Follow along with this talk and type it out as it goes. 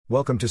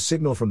Welcome to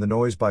Signal from the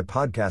Noise by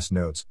Podcast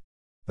Notes,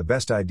 the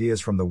best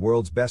ideas from the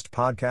world's best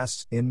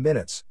podcasts in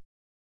minutes.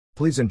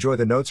 Please enjoy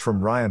the notes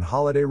from Ryan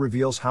Holiday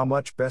reveals how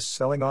much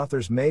best-selling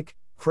authors make,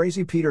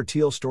 crazy Peter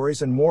Thiel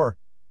stories and more.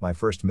 My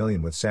First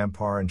Million with Sam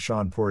Parr and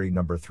Sean Puri,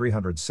 number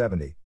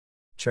 370.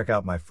 Check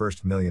out My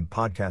First Million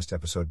podcast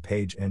episode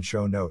page and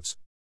show notes.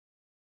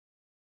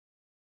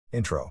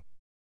 Intro.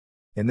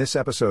 In this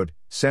episode,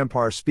 Sam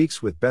Parr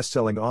speaks with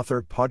best-selling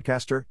author,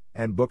 podcaster,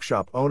 and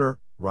bookshop owner,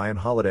 Ryan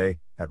Holiday,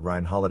 at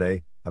Ryan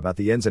Holiday, about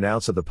the ins and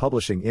outs of the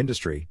publishing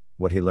industry,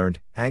 what he learned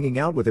hanging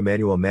out with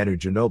Emmanuel Manu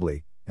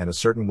Ginobili, and a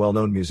certain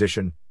well-known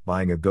musician,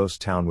 buying a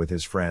ghost town with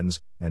his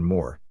friends, and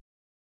more.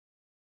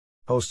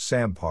 Host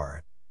Sam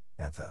Parr.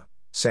 At the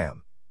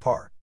Sam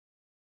Parr.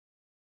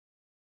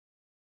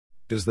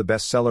 Does the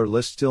bestseller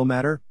list still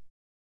matter?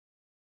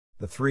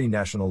 The 3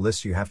 national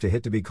lists you have to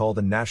hit to be called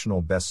a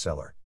national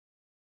bestseller.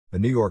 The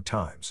New York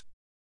Times,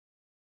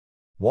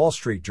 Wall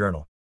Street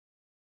Journal,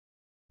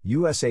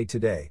 USA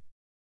Today.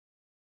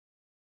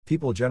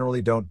 People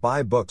generally don't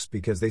buy books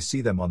because they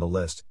see them on the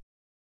list.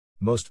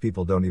 Most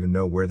people don't even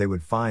know where they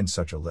would find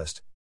such a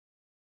list.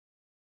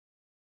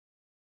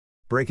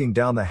 Breaking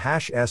down the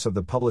 #S of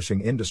the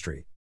publishing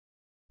industry.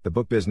 The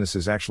book business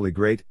is actually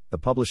great. The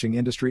publishing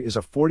industry is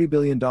a $40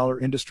 billion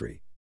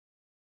industry.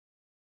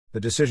 The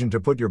decision to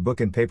put your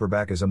book in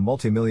paperback is a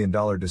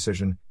multi-million-dollar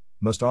decision.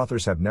 Most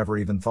authors have never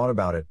even thought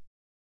about it.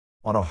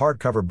 On a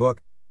hardcover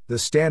book, the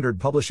standard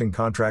publishing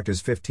contract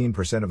is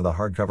 15% of the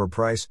hardcover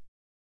price.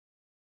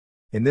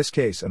 In this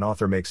case, an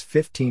author makes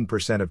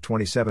 15% of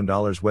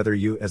 $27 whether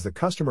you as the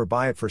customer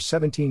buy it for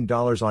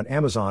 $17 on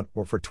Amazon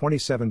or for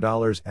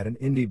 $27 at an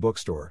indie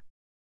bookstore.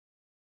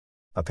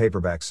 A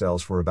paperback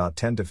sells for about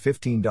 $10 to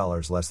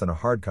 $15 less than a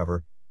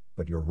hardcover,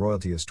 but your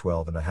royalty is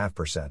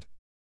 12.5%.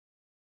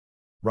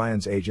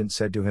 Ryan's agent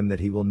said to him that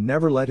he will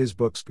never let his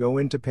books go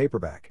into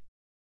paperback.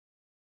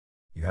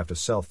 You have to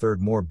sell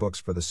more books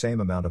for the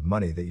same amount of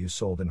money that you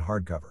sold in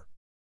hardcover.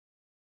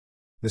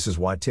 This is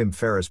why Tim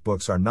Ferriss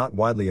books are not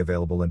widely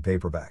available in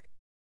paperback.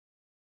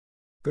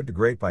 Good to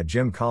Great by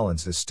Jim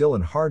Collins is still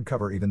in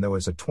hardcover even though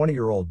it's a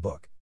 20-year-old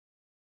book.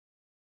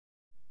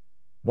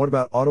 What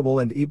about Audible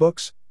and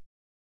ebooks?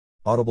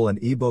 Audible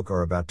and ebook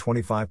are about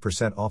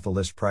 25% off the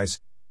list price.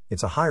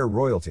 It's a higher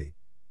royalty,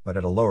 but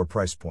at a lower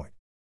price point.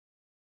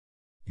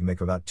 You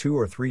make about $2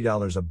 or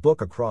 $3 a book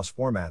across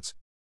formats.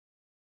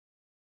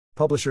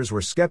 Publishers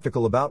were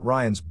skeptical about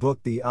Ryan's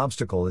book The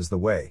Obstacle is the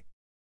Way.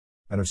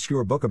 An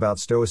obscure book about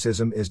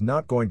stoicism is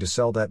not going to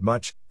sell that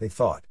much, they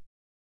thought.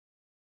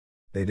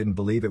 They didn't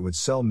believe it would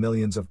sell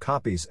millions of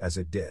copies as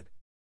it did.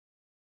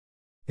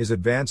 His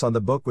advance on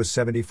the book was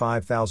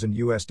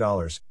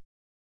 $75,000.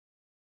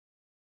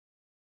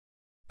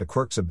 The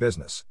quirks of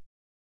business.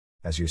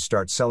 As you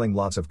start selling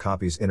lots of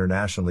copies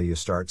internationally, you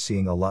start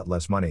seeing a lot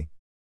less money.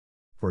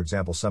 For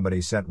example,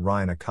 somebody sent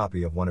Ryan a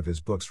copy of one of his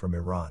books from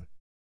Iran.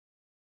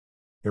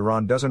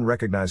 Iran doesn't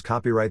recognize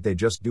copyright, they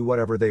just do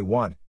whatever they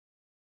want.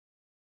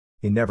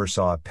 He never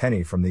saw a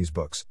penny from these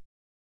books.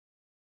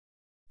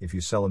 If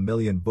you sell 1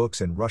 million books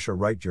in Russia,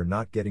 right, you're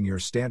not getting your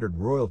standard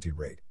royalty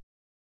rate.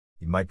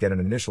 You might get an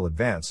initial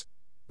advance,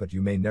 but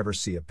you may never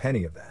see a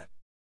penny of that.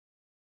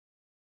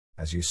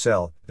 As you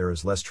sell, there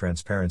is less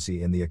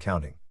transparency in the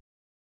accounting.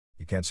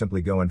 You can't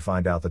simply go and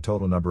find out the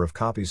total number of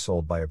copies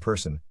sold by a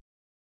person.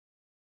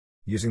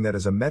 Using that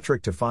as a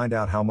metric to find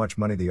out how much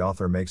money the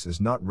author makes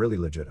is not really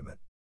legitimate.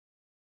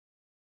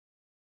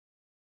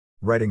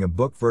 Writing a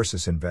book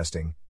versus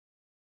investing.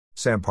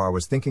 Sam Parr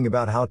was thinking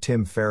about how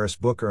Tim Ferriss'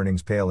 book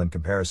earnings pale in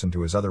comparison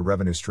to his other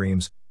revenue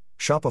streams,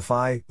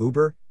 Shopify,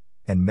 Uber,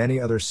 and many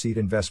other seed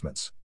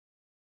investments.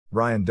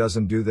 Ryan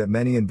doesn't do that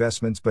many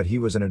investments, but he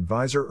was an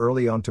advisor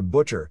early on to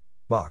Butcher,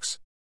 Box.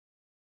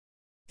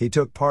 He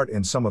took part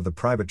in some of the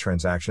private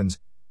transactions.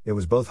 It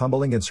was both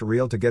humbling and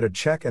surreal to get a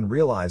check and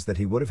realize that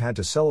he would have had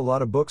to sell a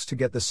lot of books to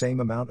get the same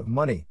amount of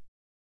money.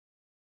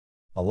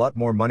 A lot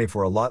more money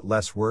for a lot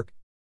less work.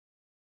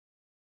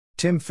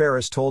 Tim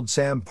Ferriss told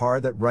Sam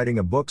Parr that writing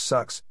a book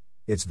sucks,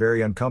 it's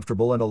very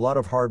uncomfortable and a lot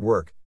of hard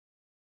work.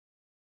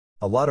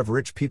 A lot of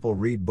rich people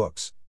read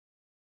books.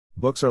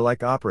 Books are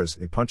like operas,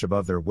 they punch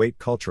above their weight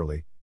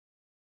culturally.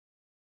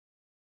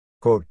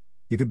 Quote,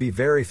 you could be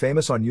very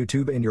famous on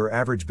YouTube and your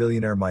average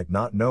billionaire might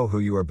not know who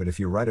you are, but if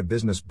you write a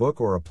business book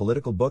or a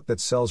political book that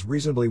sells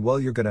reasonably well,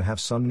 you're going to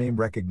have some name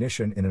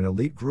recognition in an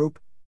elite group.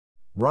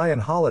 Ryan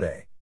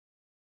Holiday.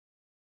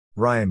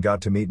 Ryan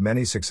got to meet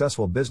many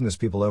successful business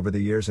people over the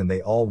years and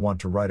they all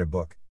want to write a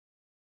book.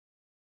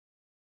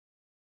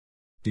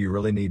 Do you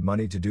really need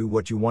money to do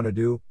what you want to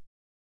do?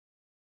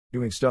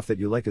 Doing stuff that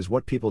you like is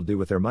what people do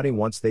with their money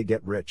once they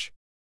get rich.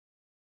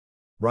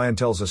 Ryan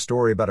tells a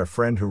story about a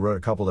friend who wrote a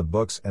couple of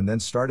books and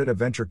then started a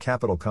venture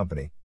capital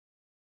company.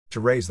 To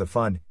raise the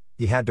fund,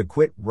 he had to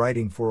quit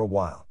writing for a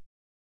while.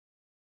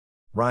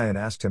 Ryan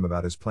asked him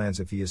about his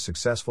plans if he is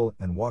successful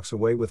and walks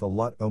away with a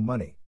lot of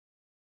money.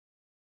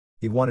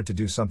 He wanted to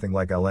do something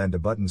like Alain de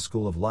Botton's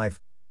School of Life,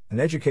 an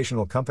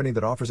educational company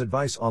that offers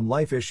advice on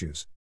life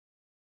issues.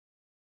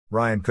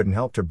 Ryan couldn't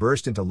help to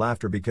burst into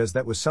laughter because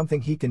that was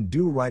something he can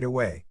do right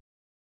away.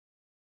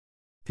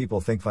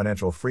 People think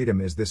financial freedom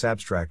is this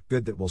abstract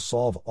good that will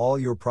solve all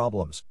your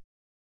problems.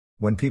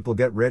 When people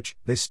get rich,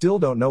 they still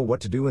don't know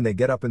what to do when they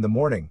get up in the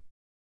morning.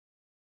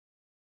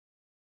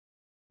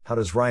 How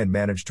does Ryan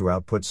manage to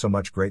output so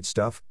much great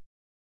stuff?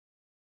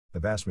 The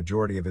vast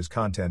majority of his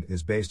content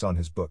is based on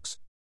his books.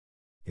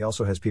 He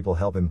also has people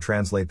help him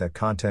translate that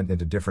content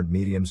into different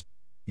mediums,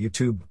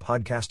 YouTube,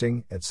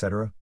 podcasting,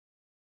 etc.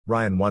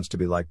 Ryan wants to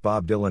be like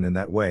Bob Dylan in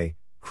that way,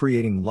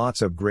 creating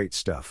lots of great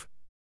stuff.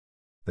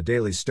 The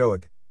Daily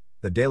Stoic,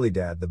 The Daily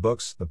Dad, the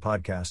books, the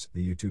podcast,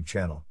 the YouTube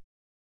channel.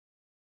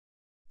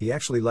 He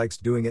actually likes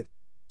doing it.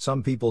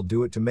 Some people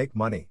do it to make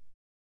money.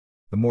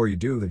 The more you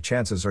do, the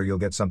chances are you'll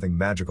get something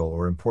magical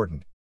or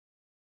important.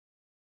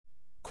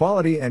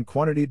 Quality and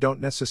quantity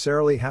don't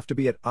necessarily have to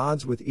be at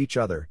odds with each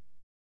other.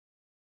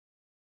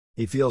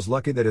 He feels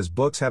lucky that his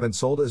books haven't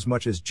sold as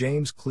much as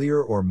James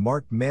Clear or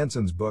Mark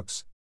Manson's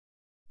books.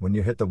 When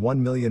you hit the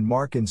 1 million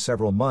mark in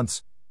several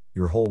months,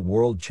 your whole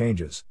world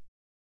changes.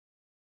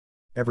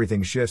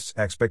 Everything shifts,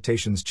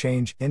 expectations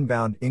change,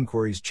 inbound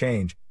inquiries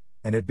change,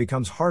 and it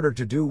becomes harder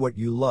to do what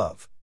you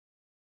love.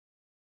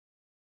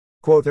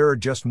 Quote, there are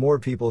just more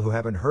people who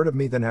haven't heard of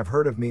me than have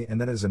heard of me, and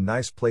that is a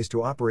nice place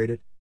to operate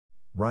it.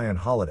 Ryan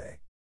Holiday.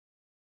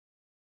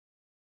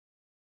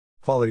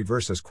 Quality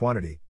versus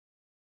quantity.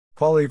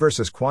 Quality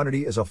versus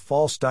quantity is a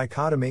false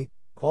dichotomy.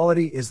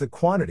 Quality is the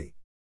quantity.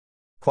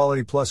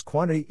 Quality plus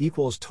quantity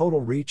equals total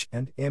reach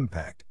and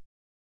impact.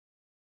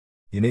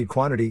 You need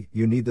quantity,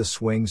 you need the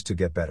swings to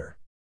get better.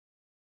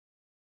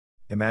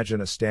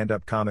 Imagine a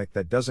stand-up comic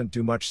that doesn't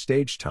do much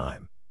stage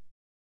time.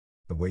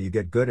 The way you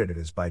get good at it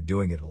is by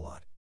doing it a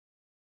lot.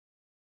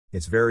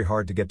 It's very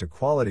hard to get to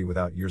quality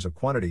without years of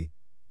quantity,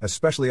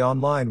 especially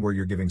online where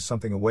you're giving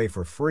something away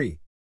for free.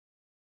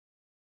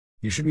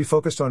 You should be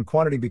focused on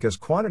quantity because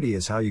quantity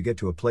is how you get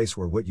to a place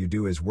where what you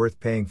do is worth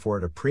paying for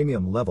at a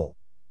premium level,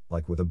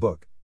 like with a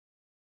book.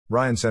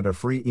 Ryan sent a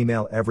free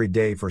email every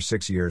day for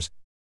 6 years.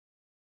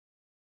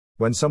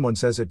 When someone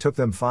says it took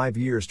them 5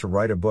 years to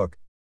write a book,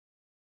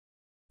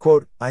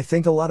 quote, I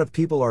think a lot of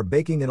people are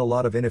baking in a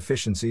lot of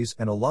inefficiencies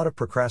and a lot of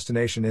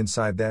procrastination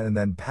inside that and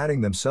then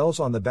patting themselves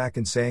on the back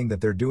and saying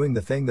that they're doing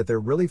the thing that they're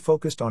really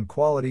focused on.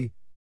 Quality.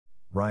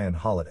 Ryan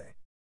Holiday.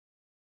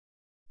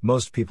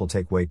 Most people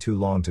take way too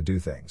long to do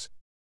things.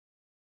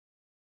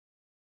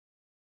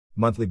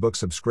 Monthly book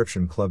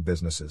subscription club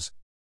businesses.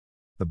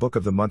 The book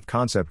of the month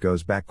concept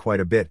goes back quite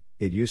a bit.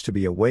 It used to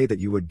be a way that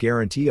you would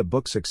guarantee a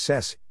book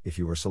success if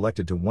you were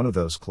selected to one of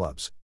those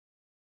clubs.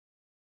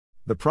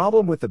 The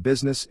problem with the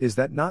business is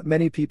that not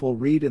many people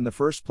read in the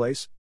first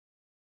place.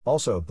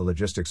 Also, the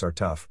logistics are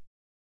tough.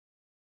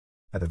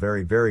 At the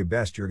very, very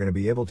best, you're going to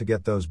be able to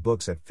get those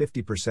books at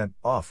 50%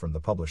 off from the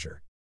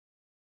publisher.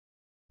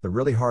 The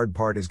really hard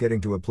part is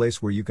getting to a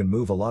place where you can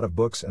move a lot of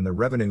books and the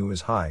revenue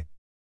is high.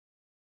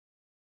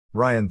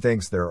 Ryan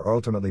thinks there are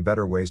ultimately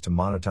better ways to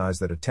monetize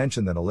that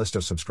attention than a list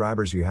of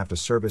subscribers you have to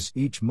service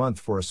each month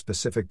for a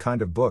specific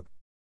kind of book.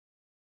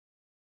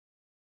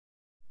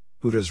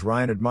 Who does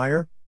Ryan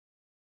admire?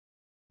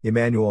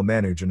 Emmanuel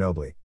Manu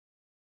Ginobili.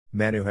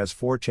 Manu has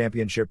 4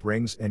 championship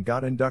rings and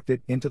got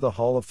inducted into the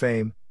Hall of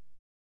Fame.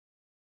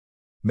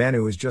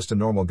 Manu is just a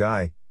normal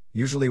guy.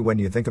 Usually when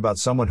you think about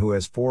someone who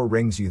has 4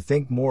 rings you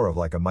think more of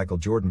like a Michael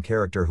Jordan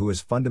character who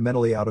is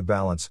fundamentally out of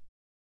balance.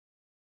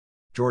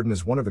 Jordan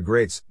is one of the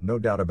greats, no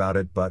doubt about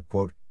it, but,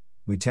 quote,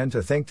 we tend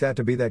to think that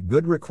to be that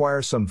good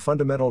requires some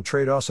fundamental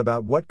trade-offs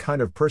about what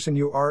kind of person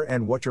you are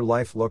and what your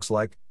life looks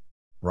like.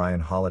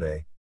 Ryan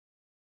Holiday.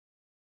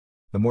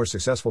 The more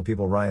successful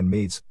people Ryan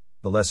meets,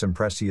 the less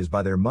impressed he is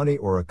by their money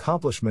or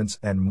accomplishments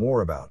and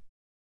more about,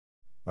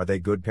 are they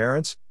good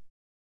parents?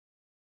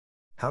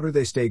 How do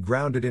they stay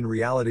grounded in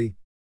reality?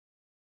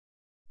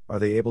 Are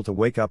they able to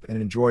wake up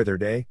and enjoy their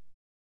day?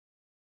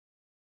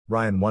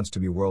 Ryan wants to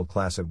be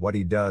world-class at what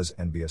he does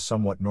and be a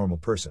somewhat normal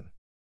person.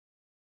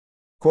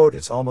 Quote,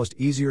 it's almost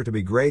easier to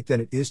be great than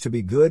it is to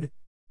be good.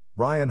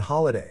 Ryan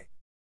Holiday.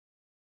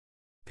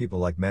 People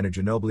like Manu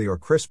Ginobili or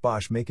Chris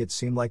Bosh make it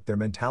seem like their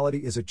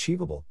mentality is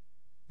achievable.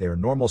 They are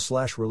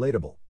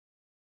normal/relatable.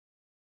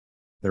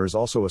 There is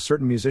also a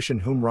certain musician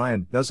whom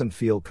Ryan doesn't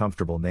feel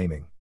comfortable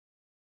naming.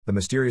 The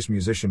mysterious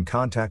musician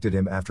contacted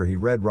him after he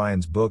read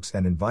Ryan's books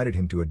and invited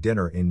him to a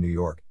dinner in New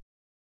York.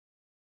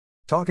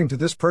 Talking to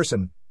this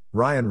person,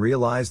 Ryan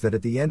realized that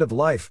at the end of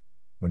life,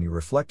 when you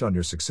reflect on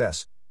your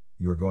success,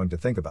 you are going to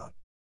think about,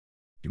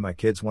 do my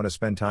kids want to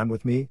spend time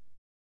with me?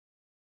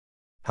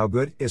 How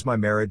good is my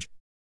marriage?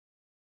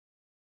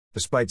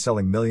 Despite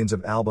selling millions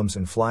of albums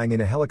and flying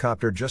in a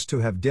helicopter just to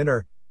have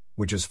dinner,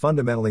 which is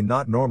fundamentally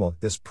not normal,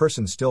 this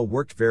person still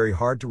worked very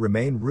hard to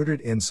remain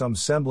rooted in some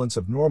semblance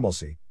of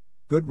normalcy,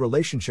 good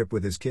relationship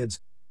with his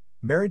kids,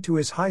 married to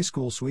his high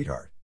school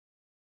sweetheart.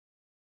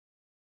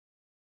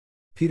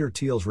 Peter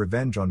Thiel's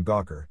revenge on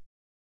Gawker.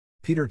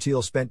 Peter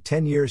Thiel spent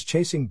 10 years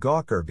chasing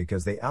Gawker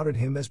because they outed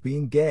him as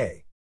being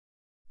gay.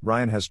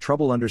 Ryan has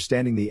trouble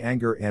understanding the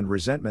anger and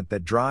resentment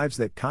that drives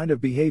that kind of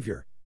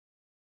behavior.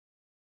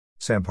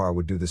 Sam Parr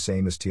would do the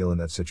same as Thiel in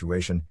that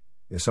situation.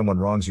 If someone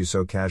wrongs you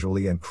so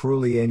casually and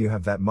cruelly and you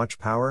have that much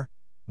power,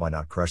 why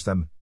not crush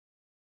them?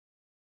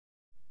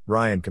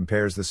 Ryan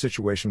compares the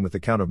situation with the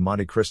Count of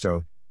Monte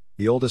Cristo,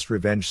 the oldest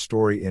revenge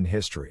story in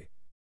history.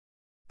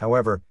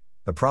 However,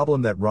 the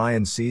problem that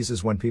Ryan sees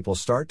is when people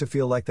start to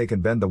feel like they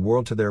can bend the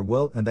world to their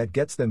will, and that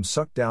gets them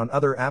sucked down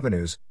other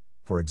avenues,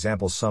 for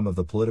example some of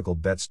the political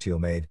bets Thiel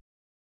made.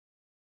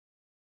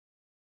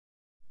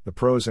 The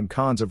pros and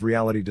cons of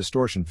reality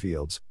distortion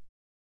fields.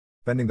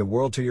 Bending the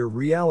world to your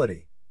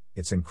reality.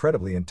 It's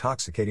incredibly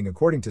intoxicating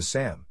according to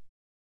Sam.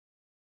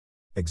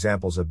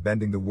 Examples of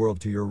bending the world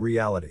to your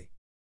reality.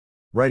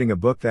 Writing a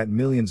book that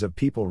millions of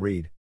people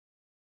read.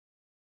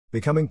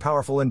 Becoming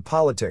powerful in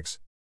politics.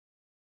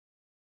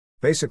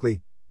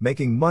 Basically,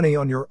 making money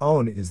on your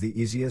own is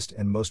the easiest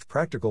and most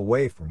practical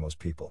way for most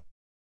people.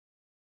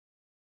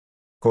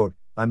 Quote,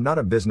 I'm not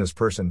a business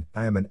person,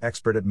 I am an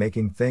expert at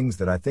making things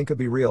that I think could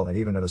be real, and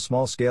even at a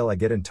small scale I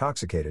get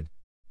intoxicated.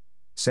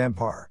 Sam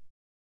Parr.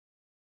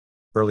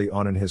 Early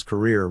on in his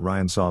career,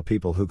 Ryan saw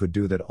people who could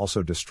do that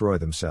also destroy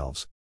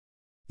themselves.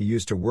 He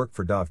used to work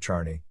for Dov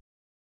Charney.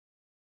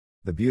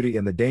 The beauty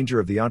and the danger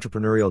of the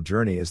entrepreneurial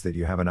journey is that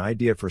you have an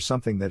idea for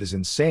something that is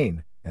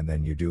insane, and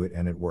then you do it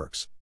and it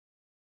works.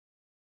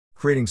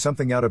 Creating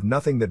something out of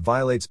nothing that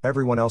violates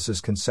everyone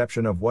else's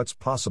conception of what's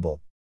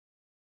possible.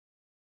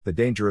 The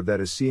danger of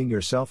that is seeing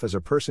yourself as a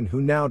person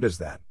who now does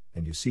that,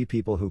 and you see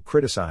people who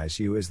criticize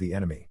you as the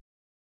enemy.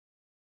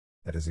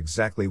 That is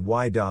exactly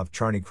why Dov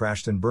Charney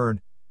crashed and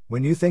burned,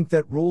 when you think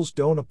that rules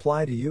don't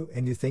apply to you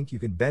and you think you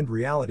can bend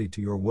reality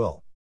to your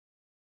will.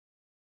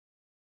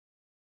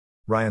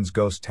 Ryan's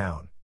ghost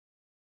town.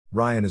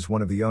 Ryan is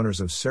one of the owners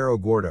of Cerro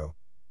Gordo,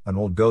 an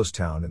old ghost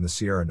town in the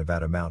Sierra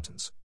Nevada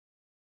mountains.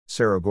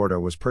 Cerro Gordo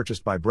was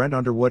purchased by Brent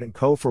Underwood &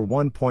 Co. for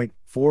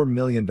 $1.4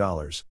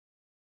 million.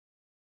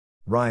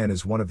 Ryan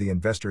is one of the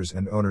investors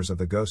and owners of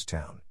the Ghost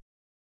Town.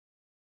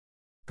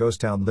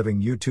 Ghost Town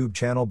Living YouTube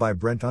channel by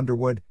Brent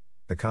Underwood.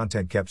 The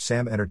content kept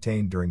Sam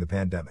entertained during the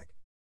pandemic.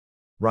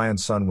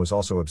 Ryan's son was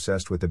also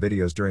obsessed with the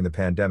videos during the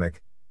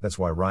pandemic, that's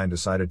why Ryan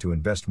decided to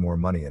invest more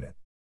money in it.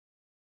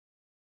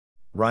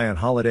 Ryan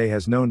Holiday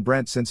has known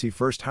Brent since he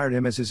first hired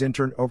him as his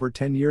intern over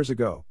 10 years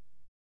ago.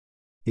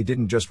 He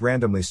didn't just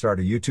randomly start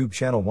a YouTube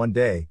channel one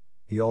day,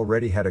 he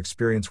already had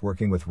experience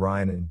working with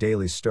Ryan and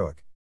Daily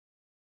Stoic.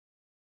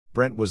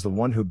 Brent was the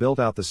one who built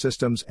out the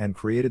systems and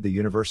created the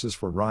universes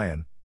for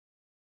Ryan.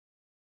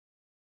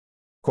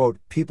 Quote,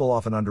 people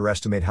often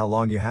underestimate how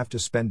long you have to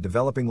spend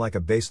developing like a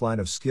baseline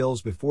of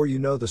skills before you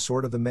know the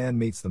sort of the man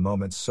meets the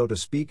moments, so to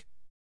speak.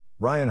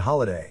 Ryan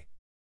Holiday.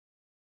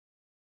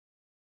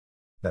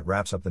 That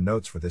wraps up the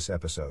notes for this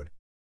episode.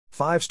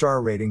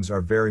 5-star ratings are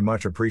very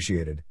much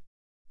appreciated.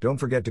 Don't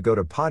forget to go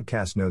to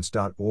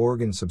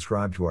podcastnotes.org and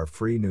subscribe to our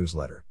free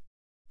newsletter.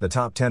 The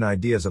top 10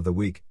 ideas of the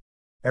week.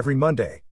 Every Monday.